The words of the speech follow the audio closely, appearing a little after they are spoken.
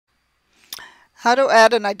How to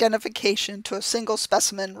add an identification to a single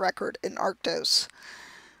specimen record in Arctos.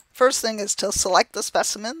 First thing is to select the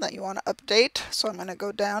specimen that you want to update. So I'm going to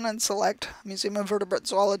go down and select Museum of Vertebrate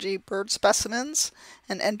Zoology bird specimens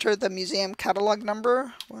and enter the museum catalog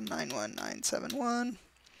number 191971.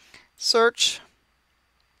 Search.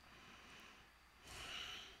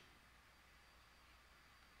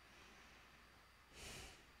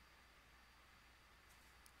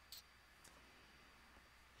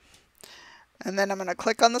 And then I'm going to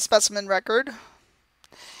click on the specimen record.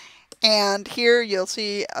 And here you'll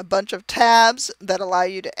see a bunch of tabs that allow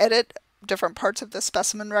you to edit different parts of the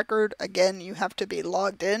specimen record. Again, you have to be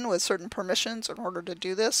logged in with certain permissions in order to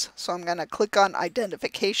do this. So I'm going to click on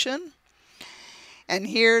identification. And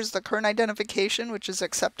here's the current identification, which is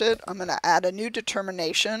accepted. I'm going to add a new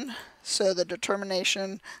determination. So the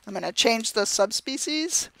determination, I'm going to change the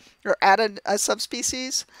subspecies, or add a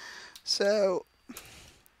subspecies. So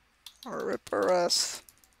Auriferous.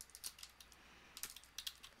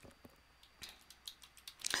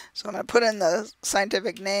 So I'm going to put in the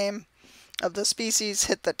scientific name of the species,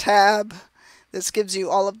 hit the tab. This gives you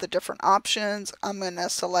all of the different options. I'm going to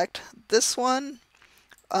select this one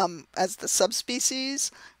as the subspecies.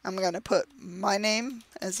 I'm going to put my name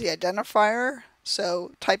as the identifier. So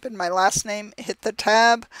type in my last name, hit the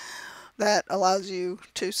tab. That allows you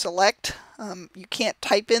to select. You can't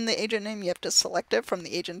type in the agent name, you have to select it from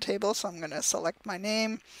the agent table. So I'm going to select my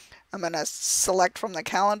name. I'm going to select from the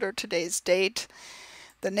calendar today's date.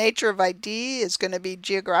 The nature of ID is going to be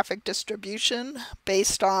geographic distribution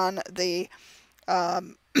based on the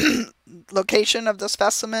location of the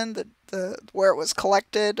specimen, where it was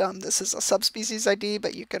collected. This is a subspecies ID,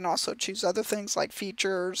 but you can also choose other things like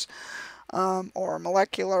features or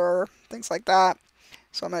molecular, things like that.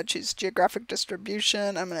 So I'm going to choose geographic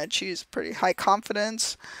distribution. I'm going to choose pretty high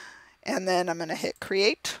confidence, and then I'm going to hit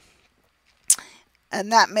create.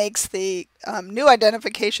 And that makes the new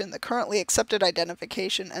identification the currently accepted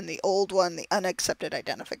identification, and the old one the unaccepted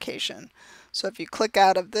identification. So if you click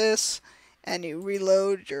out of this and you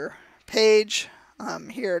reload your page,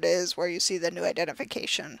 here it is where you see the new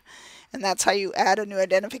identification. And that's how you add a new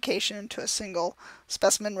identification to a single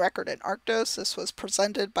specimen record in Arctos. This was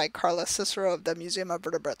presented by Carla Cicero of the Museum of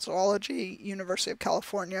Vertebrate Zoology, University of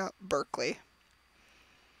California, Berkeley.